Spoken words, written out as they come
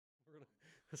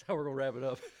That's how we're going to wrap it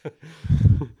up.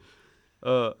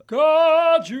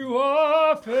 God, you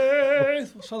are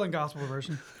faithful. Southern Gospel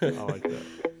version. I like that.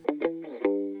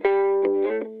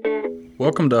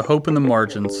 Welcome to Hope in the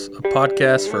Margins, a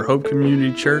podcast for Hope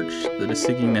Community Church that is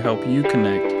seeking to help you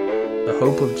connect the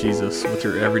hope of Jesus with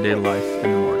your everyday life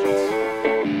in the margins.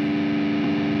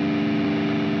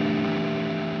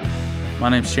 My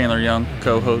name's Chandler Young,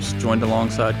 co-host, joined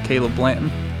alongside Caleb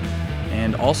Blanton.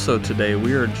 And also today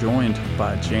we are joined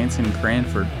by Jansen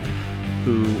Cranford,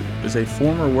 who is a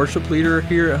former worship leader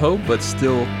here at Hope, but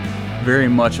still very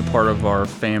much a part of our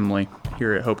family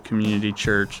here at Hope Community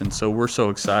Church. And so we're so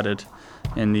excited.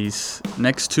 In these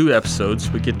next two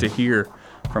episodes, we get to hear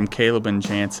from Caleb and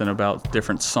Jansen about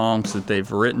different songs that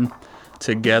they've written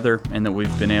together and that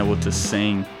we've been able to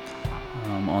sing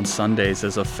on Sundays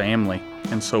as a family.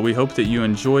 And so we hope that you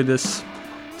enjoy this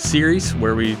series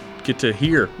where we get to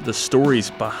hear the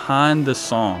stories behind the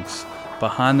songs,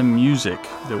 behind the music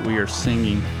that we are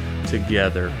singing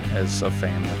together as a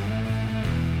family.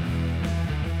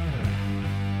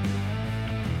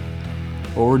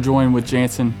 Well, we're joined with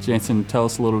Jansen. Jansen, tell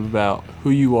us a little bit about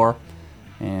who you are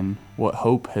and what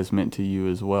Hope has meant to you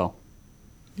as well.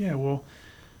 Yeah, well,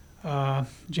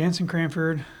 Jansen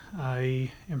Cranford.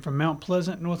 I am from Mount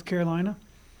Pleasant, North Carolina,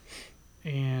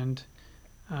 and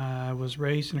I was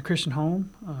raised in a Christian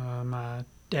home. My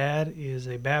dad is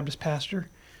a Baptist pastor,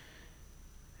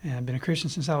 and I've been a Christian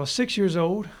since I was 6 years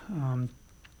old.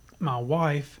 My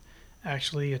wife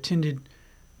actually attended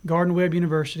Gardner Webb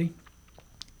University,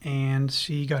 and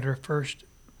she got her first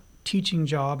teaching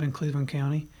job in Cleveland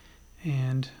County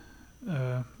and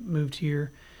moved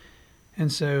here. And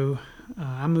so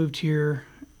I moved here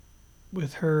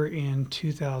with her in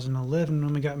 2011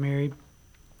 when we got married,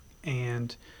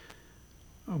 and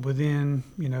within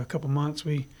a couple months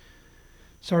we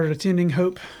started attending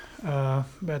Hope,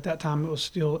 but at that time it was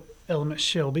still Element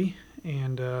Shelby,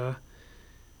 and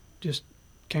just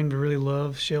came to really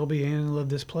love Shelby and love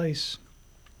this place.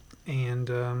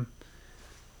 And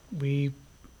we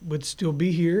would still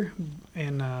be here,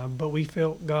 and but we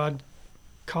felt God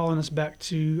calling us back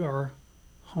to our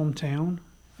hometown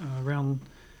around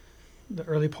the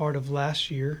early part of last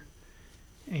year,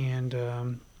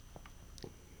 and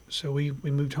so we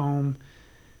moved home.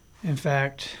 In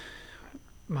fact,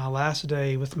 my last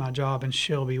day with my job in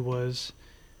Shelby was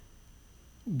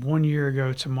 1 year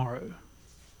ago tomorrow.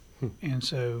 And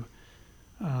so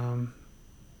I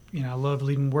love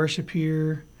leading worship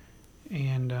here,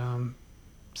 and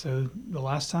so the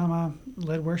last time I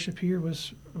led worship here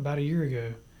was about a year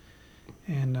ago,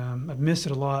 and I've missed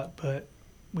it a lot, but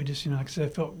we just, like I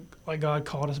said, felt like God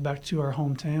called us back to our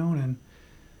hometown,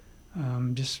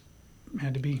 and just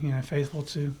had to be, faithful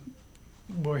to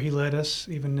where He led us,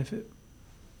 even if it,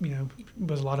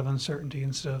 was a lot of uncertainty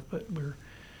and stuff. But we're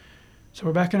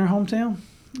back in our hometown,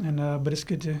 and but it's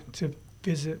good to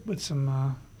visit with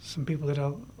some people that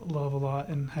I love a lot,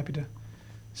 and happy to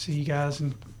see you guys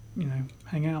and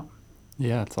hang out.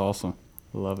 Yeah, it's awesome.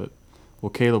 I love it. Well,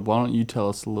 Caleb, why don't you tell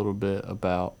us a little bit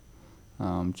about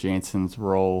Jansen's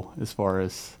role as far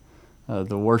as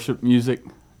the worship music,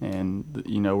 and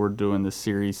we're doing this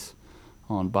series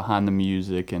on behind the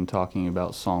music and talking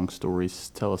about song stories.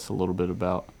 Tell us a little bit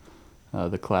about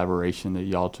the collaboration that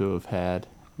y'all two have had,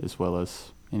 as well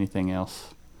as anything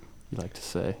else you'd like to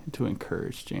say to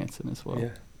encourage Jansen as well. Yeah.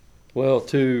 Well,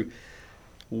 to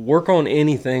work on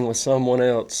anything with someone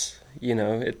else,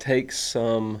 it takes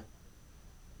some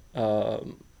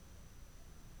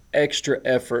extra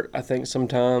effort, I think,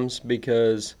 sometimes,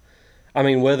 because,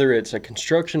 whether it's a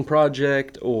construction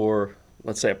project or,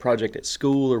 let's say, a project at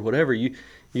school or whatever, you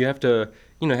have to,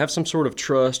 have some sort of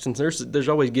trust, and there's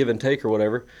always give and take or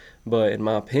whatever. But in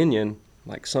my opinion,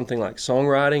 like something like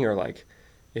songwriting, or like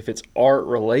if it's art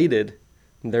related,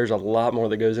 there's a lot more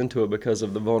that goes into it because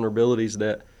of the vulnerabilities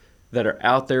that are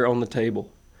out there on the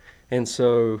table. And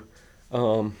so, I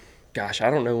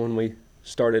don't know when we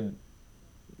started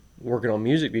working on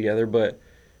music together, but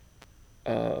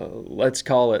let's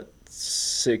call it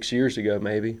 6 years ago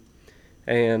maybe.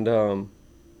 And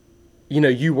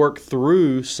you work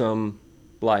through some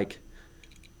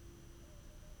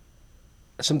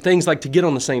things, like to get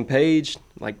on the same page,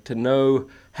 like to know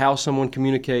how someone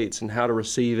communicates and how to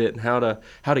receive it, and how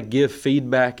to give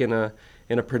feedback in a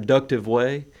productive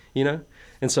way,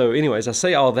 And so anyways, I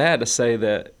say all that to say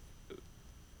that,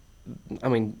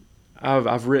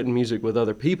 I've written music with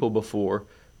other people before,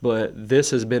 but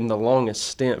this has been the longest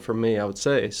stint for me, I would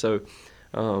say. So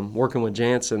working with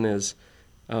Jansen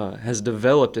has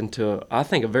developed into, I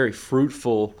think, a very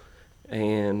fruitful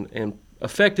and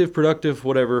effective, productive,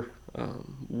 whatever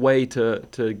way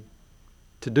to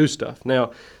to do stuff.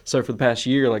 Now, so for the past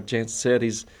year, like Jansen said,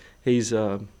 he's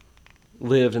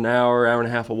lived an hour and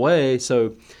a half away,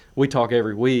 so we talk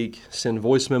every week, send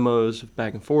voice memos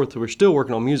back and forth. So we're still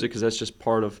working on music because that's just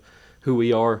part of who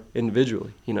we are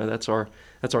individually. You know, that's our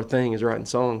thing, is writing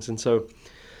songs. And so,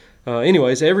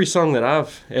 anyways, every song that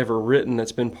I've ever written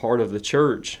that's been part of the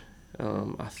church,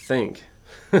 I think,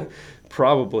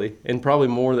 probably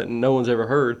more that no one's ever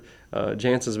heard,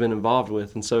 Jansen's been involved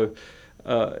with. And so,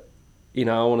 you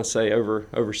know, I want to say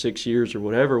over 6 years or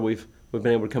whatever, we've been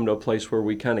able to come to a place where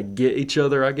we kind of get each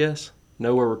other, I guess,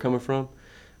 know where we're coming from.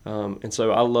 And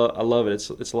so I love it.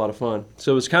 It's a lot of fun.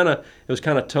 So it was kind of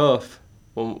tough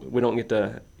when we don't get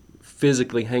to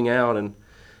physically hang out and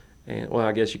well,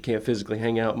 I guess you can't physically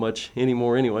hang out much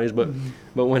anymore, anyways. But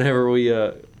whenever we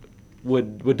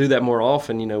would do that more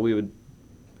often, you know, we would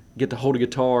get to hold a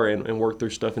guitar and work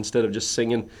through stuff instead of just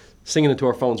singing into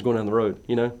our phones going down the road,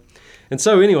 you know. And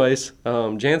so, anyways,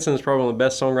 Jansen is probably one of the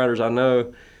best songwriters I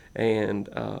know, and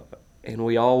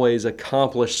we always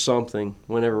accomplish something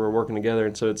whenever we're working together,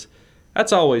 and so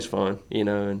that's always fun, you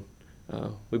know. And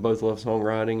we both love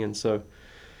songwriting, and so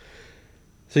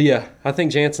yeah, I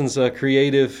think Jansen's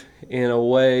creative in a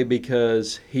way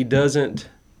because he doesn't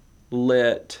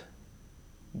let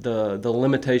the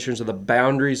limitations or the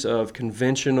boundaries of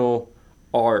conventional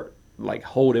art like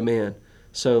hold him in.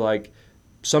 So like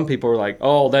some people are like,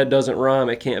 oh, that doesn't rhyme,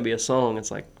 it can't be a song.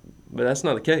 It's like, but that's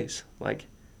not the case. Like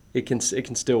it can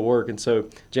still work. And so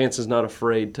Jansen's not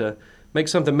afraid to make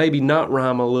something maybe not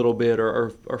rhyme a little bit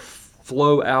or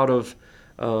flow out of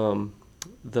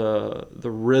the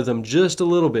rhythm just a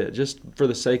little bit, just for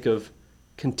the sake of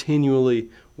continually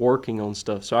working on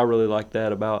stuff. So I really like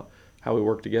that about how we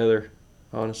work together,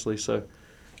 honestly. So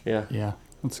yeah. Yeah,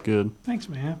 that's good. Thanks,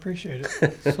 man. I appreciate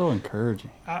it. So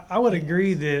encouraging. I would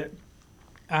agree that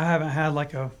I haven't had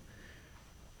like a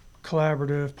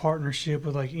collaborative partnership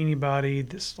with like anybody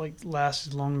that's like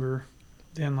lasted longer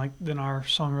than our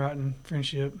songwriting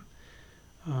friendship.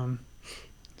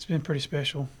 It's been pretty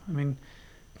special. I mean,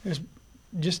 there's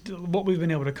just what we've been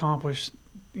able to accomplish,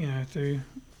 you know, through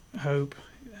Hope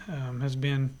has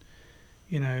been,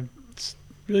 you know, it's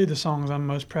really the songs I'm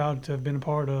most proud to have been a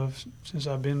part of since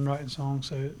I've been writing songs.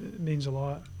 So it means a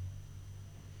lot.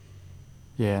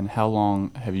 Yeah, and how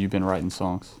long have you been writing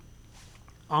songs?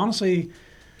 Honestly,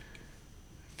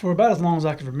 for about as long as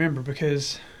I can remember,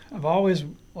 because I've always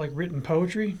like written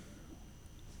poetry,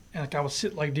 and like I would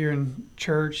sit like during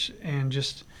church and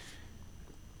just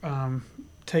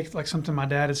take like something my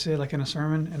dad had said like in a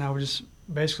sermon, and I would just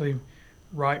basically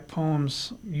write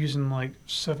poems using like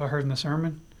stuff I heard in the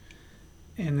sermon,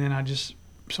 and then I just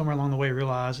somewhere along the way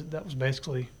realized that was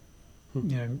basically, you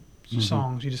know,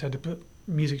 songs. You just had to put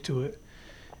music to it,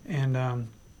 and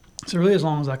so really as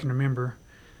long as I can remember.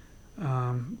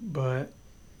 But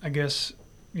I guess,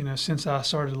 you know, since I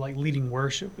started like leading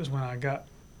worship is when I got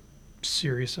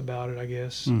serious about it, I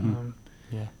guess.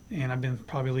 Yeah. And I've been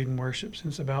probably leading worship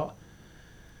since about,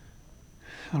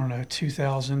 I don't know,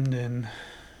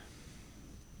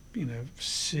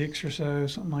 2006 or so,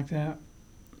 something like that.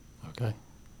 Okay.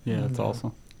 Yeah, that's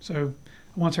awesome. So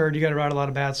I once heard you got to write a lot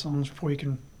of bad songs before you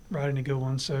can write any good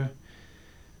ones. So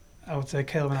I would say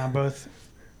Caleb and I both,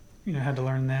 you know, had to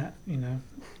learn that, you know.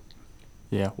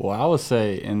 Yeah, well, I would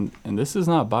say, and this is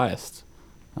not biased,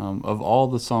 of all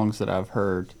the songs that I've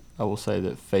heard, I will say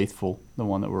that Faithful, the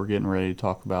one that we're getting ready to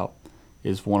talk about,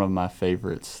 is one of my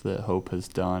favorites that Hope has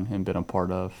done and been a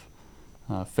part of.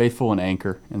 Faithful and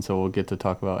Anchor, and so we'll get to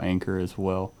talk about Anchor as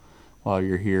well while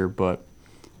you're here. But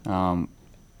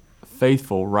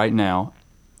Faithful, right now,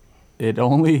 it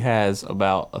only has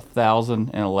about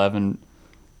 1,011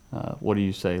 what do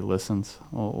you say? Listens?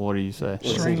 What do you say?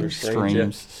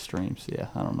 Streams. Yeah,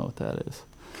 I don't know what that is.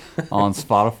 On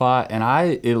Spotify, and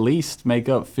I at least make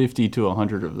up 50 to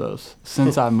 100 of those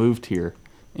since I moved here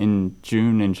in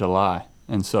June and July.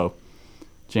 And so,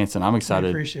 Jansen, I'm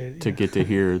excited to get to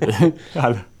hear.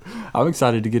 I'm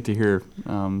excited to get to hear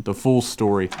the full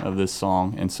story of this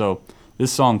song. And so,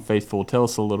 this song, Faithful, tell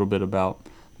us a little bit about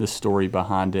the story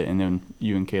behind it, and then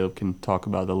you and Caleb can talk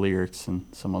about the lyrics and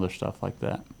some other stuff like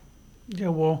that. Yeah,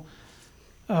 well,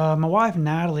 my wife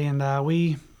Natalie and I,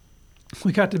 we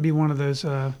got to be one of those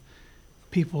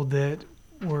people that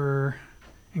were,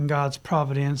 in God's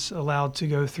providence, allowed to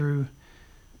go through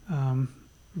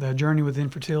the journey with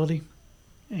infertility.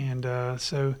 And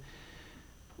so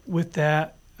with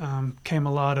that came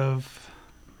a lot of,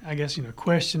 I guess, you know,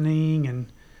 questioning and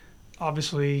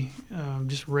obviously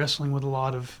just wrestling with a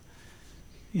lot of,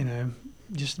 you know,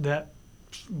 just that,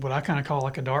 what I kind of call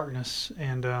like a darkness.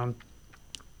 And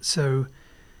so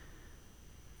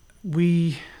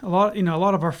a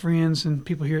lot of our friends and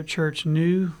people here at church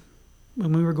knew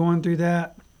when we were going through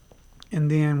that, and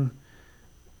then,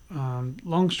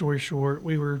 long story short,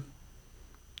 we were,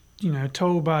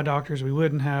 told by doctors we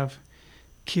wouldn't have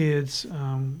kids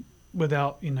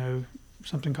without,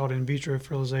 something called in vitro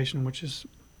fertilization, which is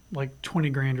like 20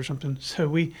 grand or something. So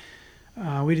we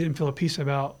didn't feel a peace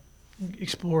about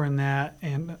exploring that,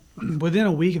 and within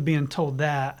a week of being told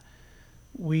that,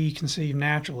 we conceived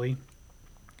naturally.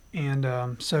 And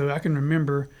so I can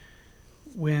remember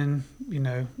when,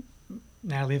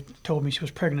 Natalie told me she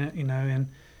was pregnant,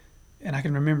 and I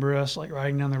can remember us like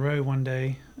riding down the road one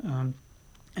day, and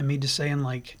me just saying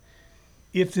like,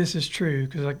 if this is true,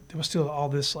 because like there was still all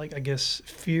this like, I guess,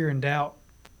 fear and doubt.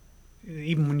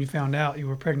 Even when you found out you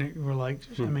were pregnant, you were like,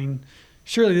 I mean,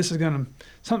 surely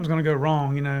something's gonna go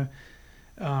wrong,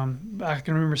 But I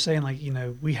can remember saying like,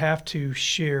 we have to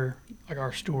share like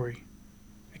our story.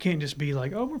 It can't just be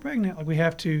like, oh, we're pregnant. Like we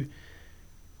have to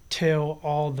tell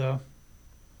all the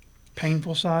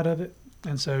painful side of it.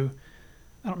 And so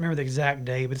I don't remember the exact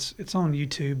day, but it's on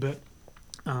YouTube. But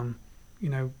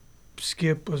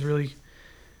Skip was really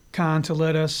kind to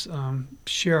let us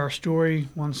share our story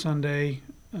one Sunday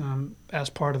as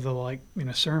part of the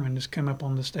sermon. Just come up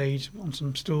on the stage on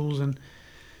some stools and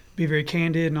be very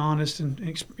candid and honest and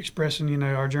expressing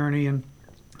our journey. And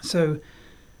so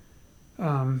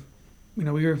we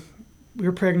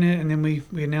were pregnant, and then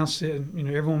we announced it, and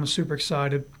everyone was super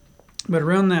excited. But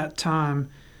around that time,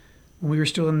 when we were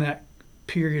still in that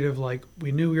period of like,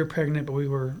 we knew we were pregnant, but we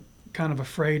were kind of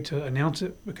afraid to announce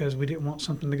it because we didn't want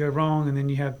something to go wrong. And then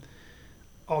you have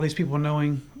all these people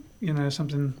knowing,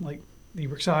 something like you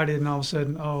were excited, and all of a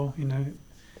sudden,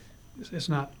 it's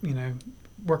not,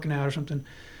 working out or something.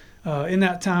 In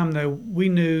that time, though, we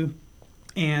knew,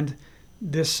 and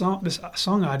this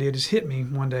song idea just hit me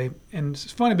one day. And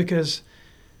it's funny because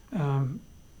a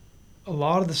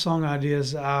lot of the song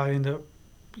ideas I end up,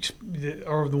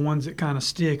 or the ones that kind of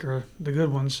stick, or the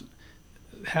good ones,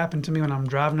 happen to me when I'm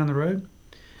driving down the road.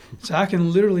 So I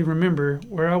can literally remember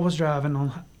where I was driving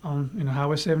on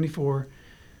Highway 74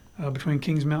 between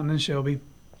Kings Mountain and Shelby,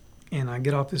 and I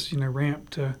get off this ramp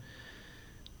to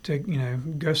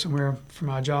go somewhere for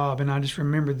my job, and I just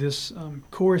remember this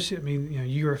chorus hit me.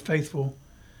 You are faithful,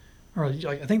 or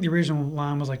like I think the original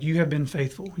line was like, "You have been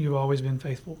faithful. You've always been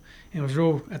faithful." And it was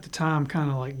real at the time, kind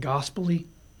of like gospel-y.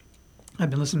 I've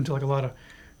been listening to like a lot of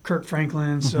Kirk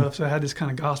Franklin stuff, so I had this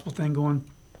kind of gospel thing going.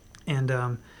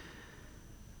 And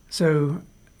so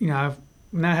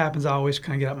when that happens, I always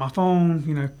kind of get out my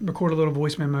phone, record a little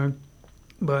voice memo.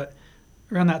 But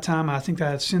around that time, I think I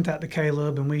had sent that to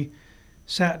Caleb, and we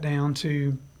sat down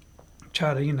to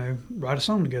try to, write a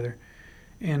song together.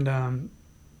 And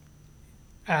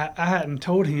I hadn't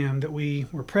told him that we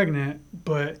were pregnant,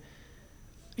 but,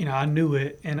 I knew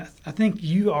it. And I think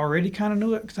you already kind of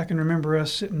knew it, because I can remember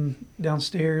us sitting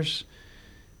downstairs,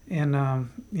 and, I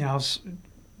was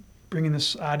bringing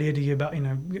this idea to you about,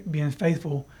 being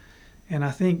faithful. And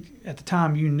I think at the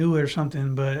time you knew it or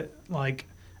something, but like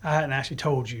I hadn't actually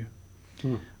told you.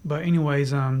 But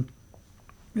anyways,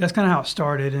 that's kind of how it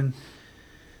started.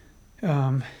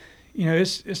 And,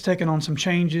 it's taken on some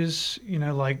changes,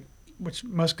 which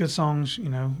most good songs,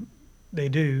 they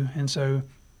do. And so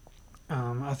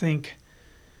I think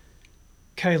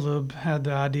Caleb had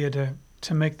the idea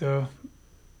to make the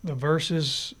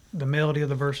verses, the melody of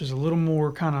the verses, a little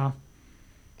more kind of,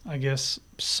 I guess,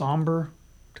 somber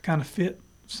to kind of fit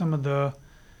some of the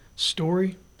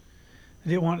story. I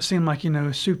didn't want it to seem like,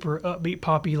 super upbeat,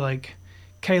 poppy, like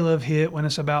Caleb hit when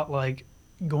it's about like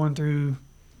going through,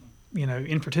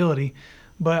 infertility.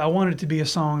 But I wanted it to be a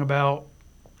song about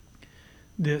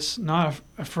this, not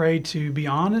afraid to be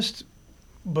honest,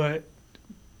 but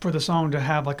for the song to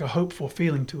have like a hopeful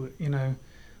feeling to it,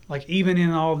 like even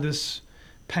in all this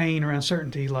pain or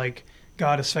uncertainty, like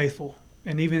God is faithful.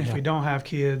 And even if we don't have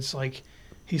kids, like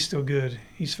he's still good.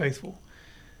 He's faithful.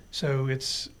 So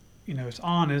it's, it's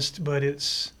honest, but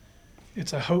it's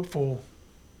a hopeful,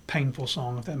 painful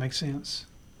song, if that makes sense.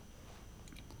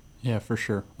 Yeah, for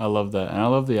sure. I love that. And I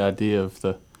love the idea of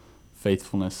the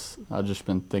faithfulness. I've just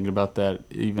been thinking about that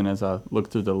even as I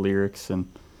look through the lyrics and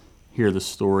hear the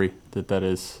story, that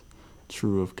is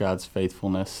true of God's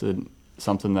faithfulness. And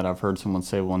something that I've heard someone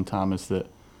say one time is that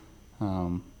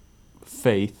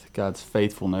faith, God's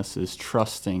faithfulness, is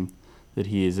trusting that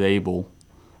he is able,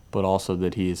 but also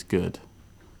that he is good.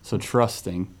 So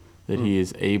trusting that he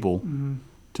is able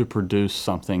to produce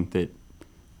something that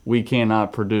we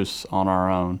cannot produce on our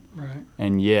own. Right.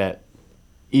 And yet,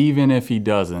 even if he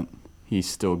doesn't, he's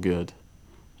still good.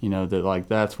 That like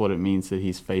that's what it means that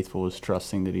he's faithful, is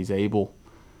trusting that he's able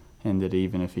and that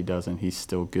even if he doesn't, he's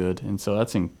still good. And so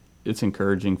it's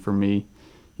encouraging for me,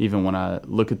 even when I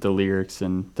look at the lyrics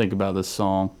and think about this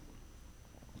song.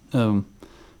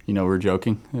 We're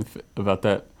joking about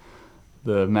that,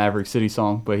 the Maverick City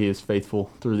song, but he is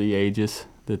faithful through the ages.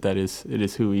 It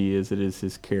is who he is. It is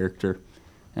his character.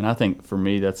 And I think for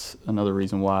me, that's another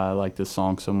reason why I like this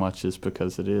song so much, is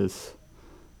because it is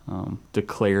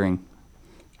declaring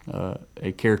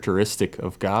a characteristic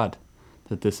of God,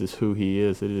 that this is who he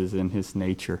is. It is in his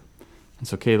nature. And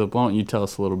so, Caleb, why don't you tell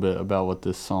us a little bit about what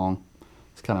this song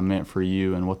is kind of meant for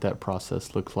you and what that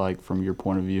process looks like from your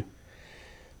point of view?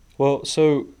 Well,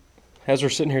 so as we're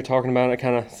sitting here talking about it,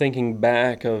 kind of thinking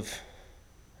back of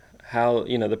how,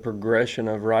 the progression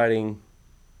of writing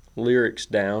lyrics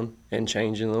down and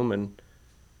changing them, and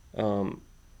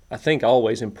I think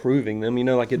always improving them,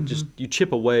 like it just, you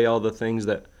chip away all the things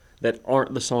that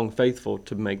aren't the song faithful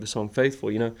to make the song faithful,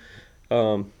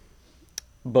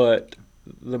 but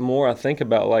the more I think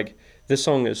about, like, this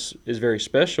song is very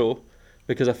special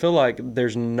because I feel like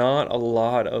there's not a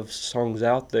lot of songs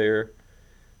out there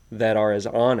that are as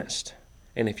honest.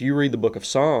 And if you read the book of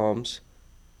Psalms,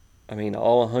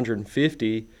 all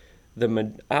 150,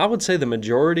 I would say the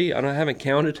majority, I haven't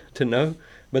counted to know,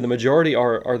 but the majority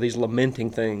are these lamenting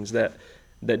things that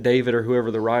David or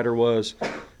whoever the writer was,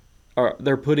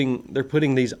 they're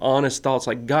putting these honest thoughts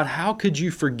like, God, how could you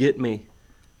forget me?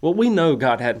 Well, we know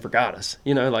God hadn't forgot us,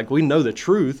 like we know the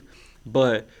truth,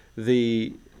 but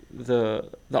the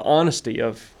honesty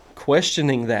of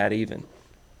questioning that even.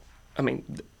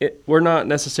 We're not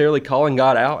necessarily calling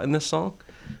God out in this song,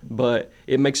 but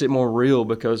it makes it more real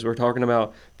because we're talking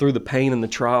about through the pain and the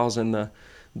trials and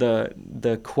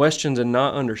the questions and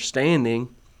not understanding,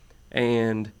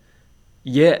 and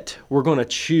yet we're going to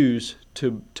choose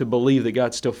to believe that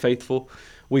God's still faithful.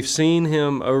 We've seen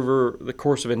him over the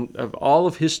course of all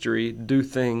of history do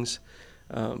things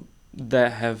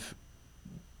that have,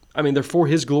 they're for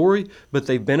his glory, but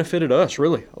they've benefited us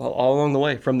really all along the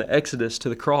way, from the Exodus to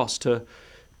the cross to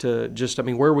just,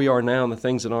 where we are now and the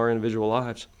things in our individual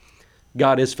lives.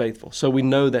 God is faithful. So we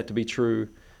know that to be true.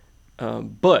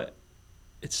 But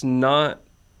it's not,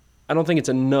 I don't think it's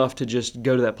enough to just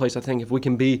go to that place. I think if we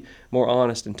can be more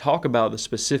honest and talk about the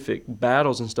specific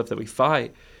battles and stuff that we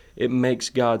fight, it makes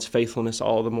God's faithfulness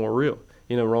all the more real.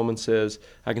 Romans says,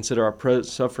 I consider our present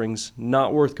sufferings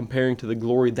not worth comparing to the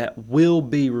glory that will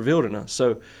be revealed in us.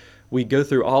 So we go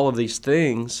through all of these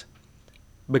things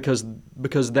because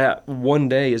that one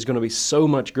day is going to be so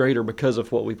much greater because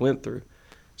of what we went through.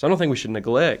 So I don't think we should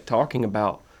neglect talking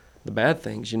about the bad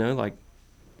things, Right.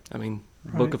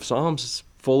 Book of Psalms is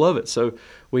full of it. So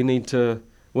we need to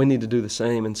do the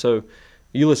same. And so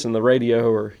you listen to the radio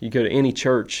or you go to any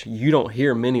church, you don't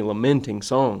hear many lamenting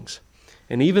songs.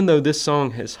 And even though this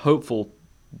song has hopeful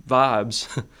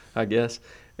vibes, I guess,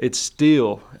 it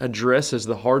still addresses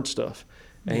the hard stuff.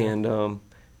 Yeah.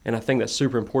 And I think that's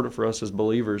super important for us as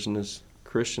believers and as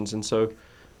Christians. And so,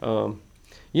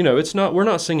 we're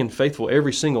not singing faithful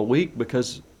every single week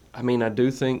because, I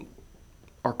do think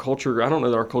our culture, I don't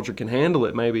know that our culture can handle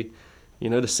it maybe,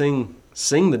 to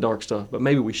sing the dark stuff, but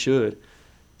maybe we should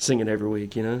sing it every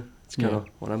week, It's kind of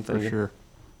what I'm thinking. For sure.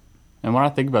 And when I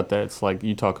think about that, it's like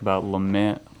you talk about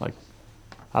lament. Like,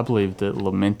 I believe that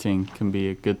lamenting can be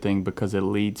a good thing because it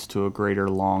leads to a greater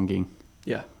longing.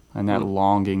 Yeah. And that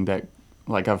longing that,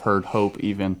 like I've heard hope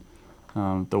even,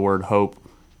 the word hope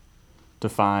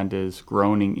defined as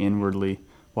groaning inwardly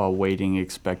while waiting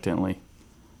expectantly.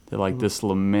 That like this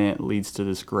lament leads to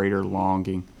this greater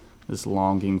longing, this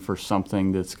longing for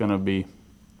something that's going to be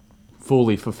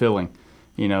fully fulfilling.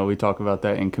 We talk about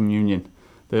that in communion,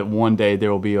 that one day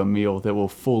there will be a meal that will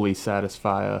fully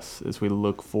satisfy us as we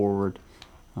look forward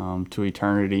to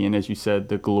eternity. And as you said,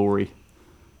 the glory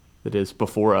that is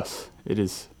before us, it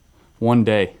is one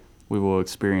day we will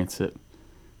experience it.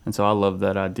 And so I love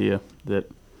that idea that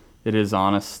it is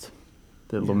honest,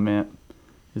 that lament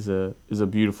is a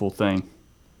beautiful thing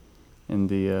in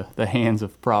the hands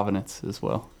of providence as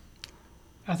well.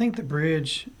 I think the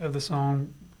bridge of the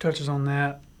song touches on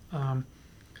that.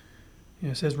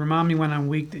 It says, remind me when I'm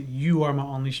weak that you are my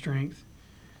only strength.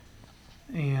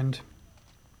 And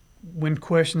when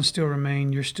questions still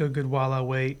remain, you're still good while I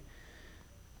wait.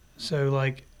 So,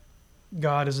 like,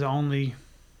 God is the only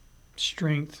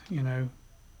strength,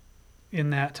 in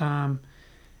that time.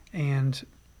 And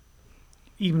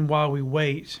even while we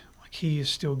wait, like, he is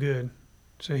still good.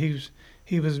 So he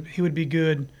would be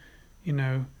good,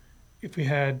 if we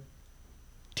had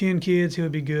 10 kids, he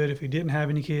would be good. If he didn't have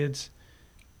any kids,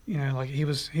 like he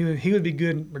would be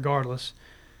good regardless.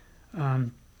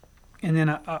 And then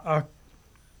I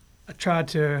tried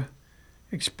to,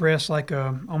 express like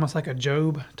almost like a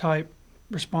Job type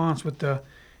response with the,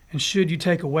 and should you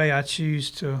take away, I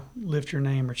choose to lift your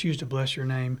name or choose to bless your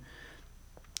name.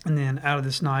 And then out of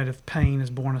this night of pain is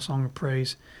born a song of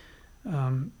praise.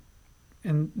 And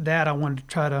that I wanted to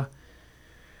try to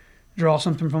draw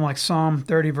something from like Psalm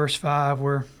 30 verse 5,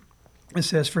 where it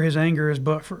says, for his anger is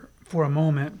but for a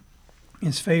moment,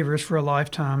 his favor is for a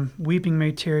lifetime. Weeping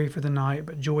may tarry for the night,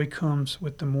 but joy comes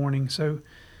with the morning. So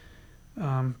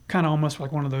kind of almost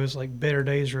like one of those like better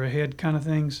days are ahead kind of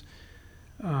things.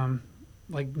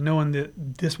 Like knowing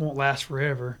that this won't last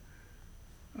forever.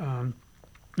 And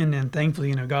then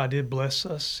thankfully, God did bless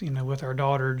us, with our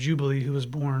daughter Jubilee, who was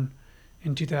born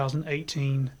in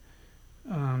 2018.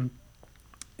 And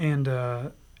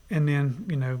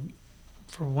then,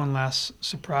 for one last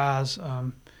surprise,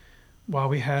 while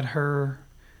we had her,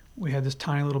 we had this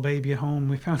tiny little baby at home.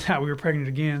 We found out we were pregnant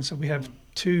again, so we have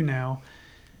two now.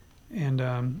 And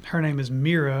her name is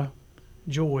Mira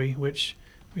Joy, which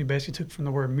we basically took from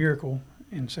the word miracle.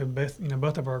 And so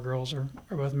both of our girls are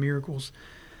both miracles.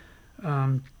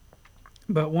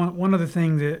 But one other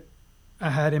thing that I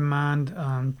had in mind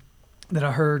that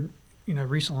I heard,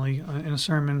 recently in a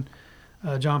sermon,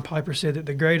 John Piper said that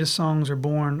the greatest songs are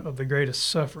born of the greatest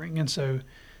suffering. And so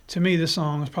to me, this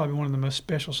song is probably one of the most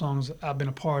special songs that I've been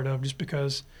a part of, just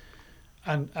because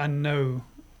I know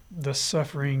the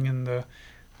suffering and the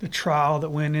trial that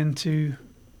went into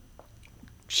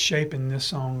shaping this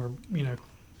song, or,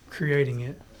 creating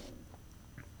it.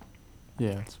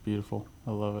 Yeah, it's beautiful.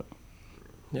 I love it.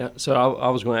 Yeah, so I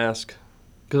was going to ask,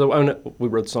 because we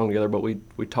wrote the song together, but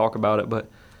we talk about it. But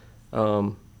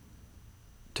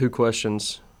two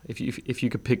questions: if you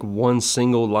could pick one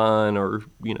single line, or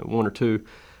one or two,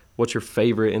 what's your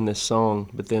favorite in this song?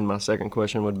 But then my second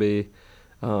question would be,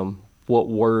 what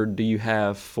word do you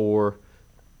have for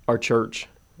our church?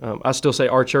 I still say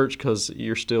our church because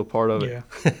you're still part of it.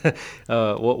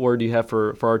 Yeah. What word do you have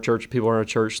for our church, people in our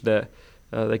church, that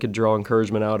they could draw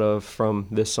encouragement out of from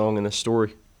this song and this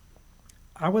story?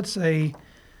 I would say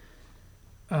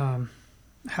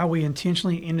how we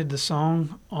intentionally ended the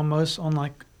song almost on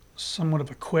like somewhat of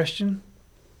a question.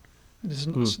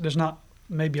 There's not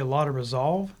maybe a lot of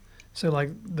resolve. So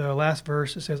like the last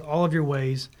verse, it says, all of your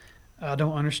ways I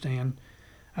don't understand.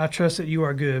 I trust that you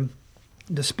are good.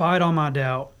 Despite all my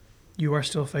doubt, you are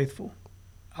still faithful.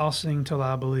 I'll sing till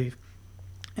I believe.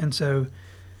 And so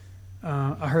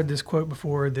I heard this quote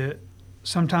before, that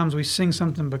sometimes we sing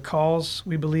something because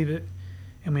we believe it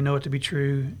and we know it to be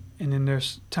true. And then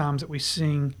there's times that we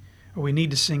sing, or we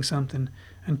need to sing something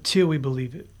until we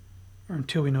believe it, or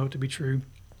until we know it to be true.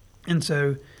 And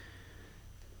so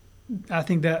I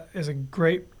think that is a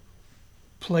great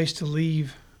place to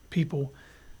leave people,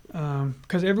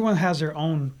 because everyone has their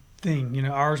own thing.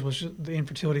 Ours was the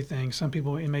infertility thing. Some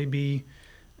people, it may be,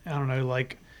 I don't know,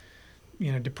 like,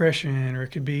 depression, or it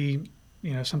could be,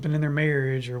 something in their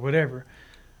marriage or whatever.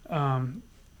 And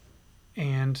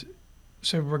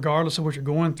so regardless of what you're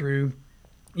going through,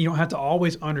 you don't have to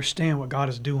always understand what God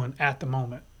is doing at the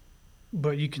moment,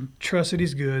 but you can trust that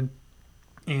he's good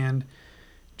and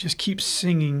just keep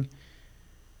singing,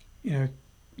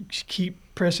 keep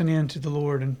pressing into the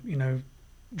Lord and,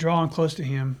 drawing close to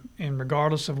him. And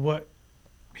regardless of what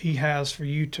he has for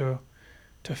you to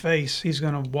face, he's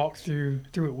going to walk through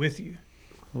it with you.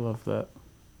 I love that.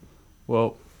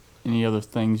 Well, any other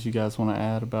things you guys want to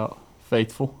add about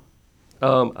Faithful?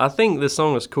 I think this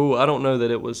song is cool. I don't know that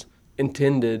it was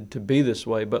intended to be this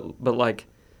way, but like,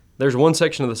 there's one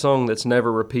section of the song that's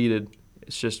never repeated.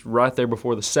 It's just right there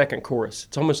before the second chorus.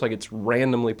 It's almost like it's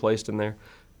randomly placed in there.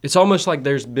 It's almost like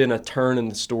there's been a turn in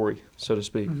the story, so to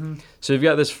speak. Mm-hmm. So you've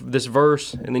got this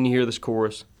verse, and then you hear this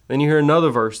chorus. Then you hear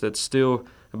another verse that's still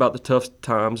about the tough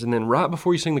times, and then right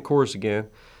before you sing the chorus again,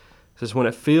 it says, when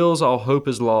it feels all hope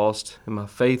is lost and my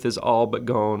faith is all but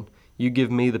gone, you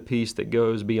give me the peace that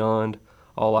goes beyond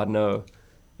all I know.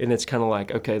 And it's kind of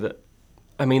like, okay,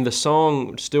 the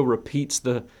song still repeats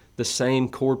the same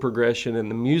chord progression,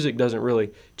 and the music doesn't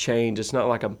really change. It's not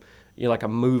like a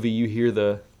movie, you hear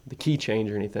the key change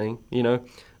or anything,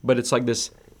 but it's like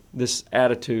this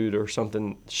attitude or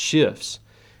something shifts,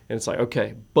 and it's like,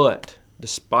 okay, but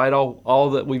despite all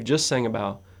that we've just sang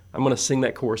about, I'm going to sing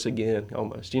that chorus again,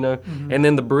 almost, Mm-hmm. And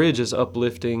then the bridge is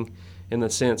uplifting in the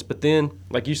sense, but then,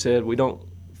 like you said, we don't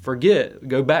forget,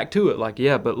 go back to it, like,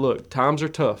 yeah, but look, times are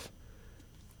tough.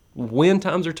 When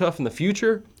times are tough in the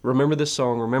future, remember this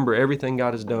song, remember everything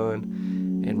God has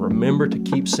done, and remember to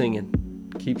keep singing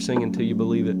till you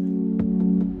believe it.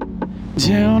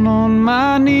 Down on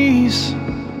my knees,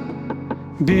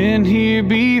 been here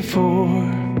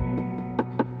before.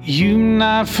 You've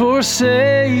not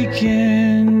forsaken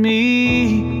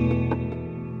me.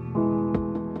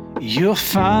 You'll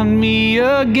find me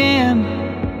again,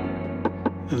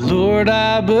 Lord,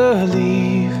 I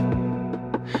believe.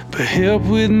 But help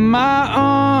with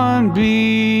my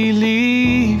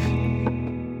unbelief.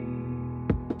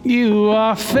 You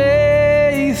are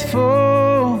faithful,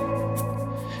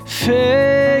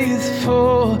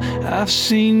 faithful. I've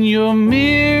seen your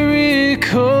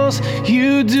miracles.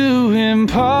 You do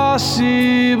impossible.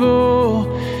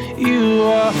 You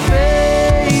are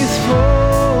faithful,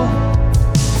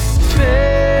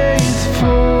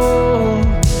 faithful,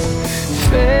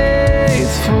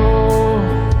 faithful.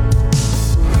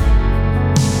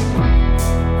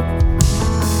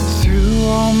 Through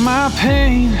all my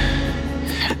pain,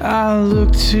 I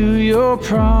look to your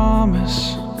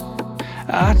promise.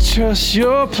 I trust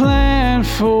your plan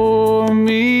for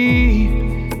me.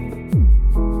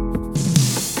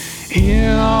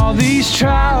 In all these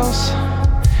trials,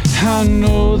 I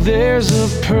know there's a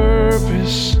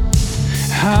purpose.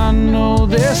 I know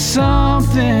there's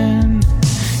something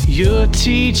you're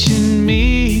teaching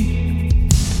me.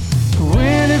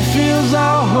 When it feels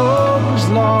all hope is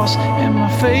lost and my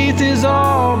faith is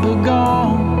all but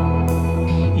gone,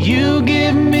 you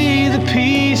give me the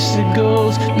peace that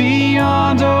goes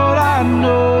beyond all I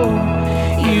know.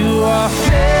 You are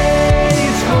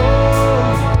faithful,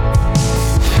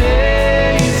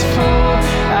 faithful.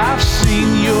 I've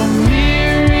seen your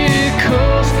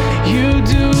miracles. You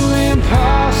do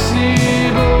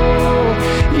impossible.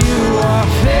 You are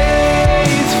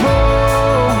faithful,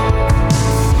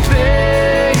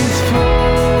 faithful,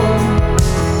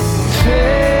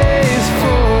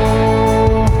 faithful.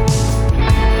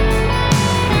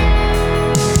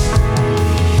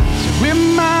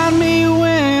 Remind me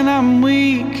when I'm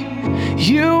weak,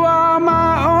 you are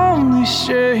my only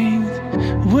strength.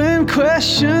 When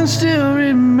questions still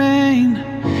remain,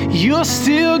 you're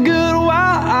still good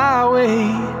while I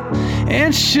wait.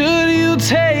 And should you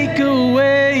take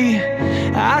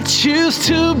away, I choose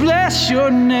to bless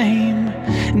your name.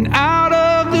 And out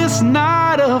of this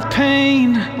night of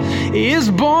pain is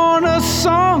born a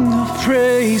song of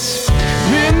praise.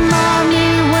 Remind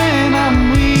me when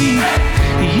I'm weak,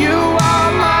 you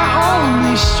are my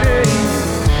only strength.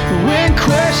 When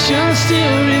questions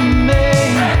still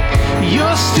remain,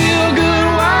 you're still good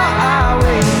while I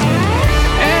wait.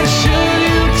 And should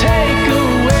you take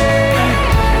away,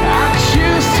 I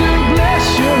choose to bless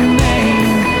your name.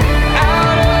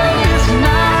 Out of this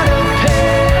night of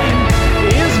pain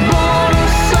is born a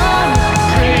song of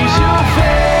praise. You're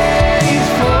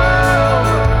faithful,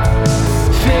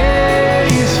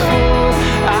 faithful.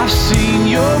 I've seen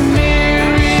your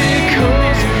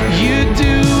miracles. You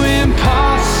do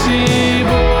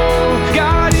impossible.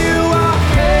 God, you are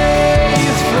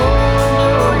faithful,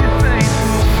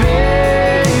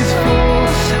 faithful.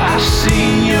 I've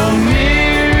seen your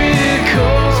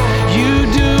miracles. You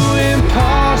do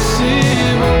impossible.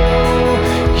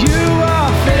 You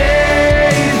are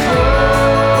faithful,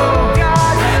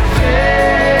 God,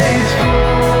 faithful.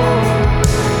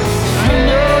 I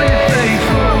know you're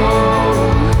faithful.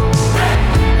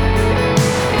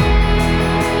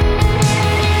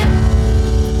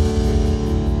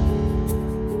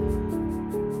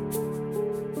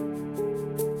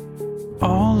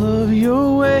 All of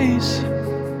your ways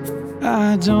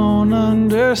I don't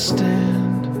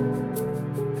understand.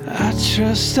 I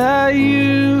trust that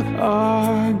you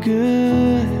are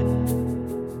good.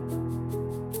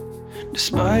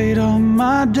 Despite all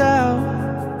my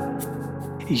doubt,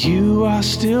 you are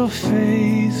still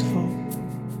faithful.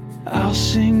 I'll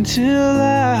sing till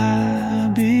I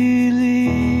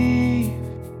believe.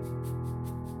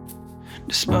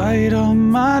 Despite all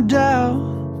my doubt,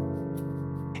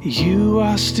 you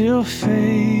are still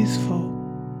faithful.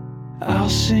 I'll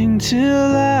sing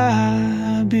till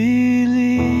I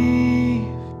believe.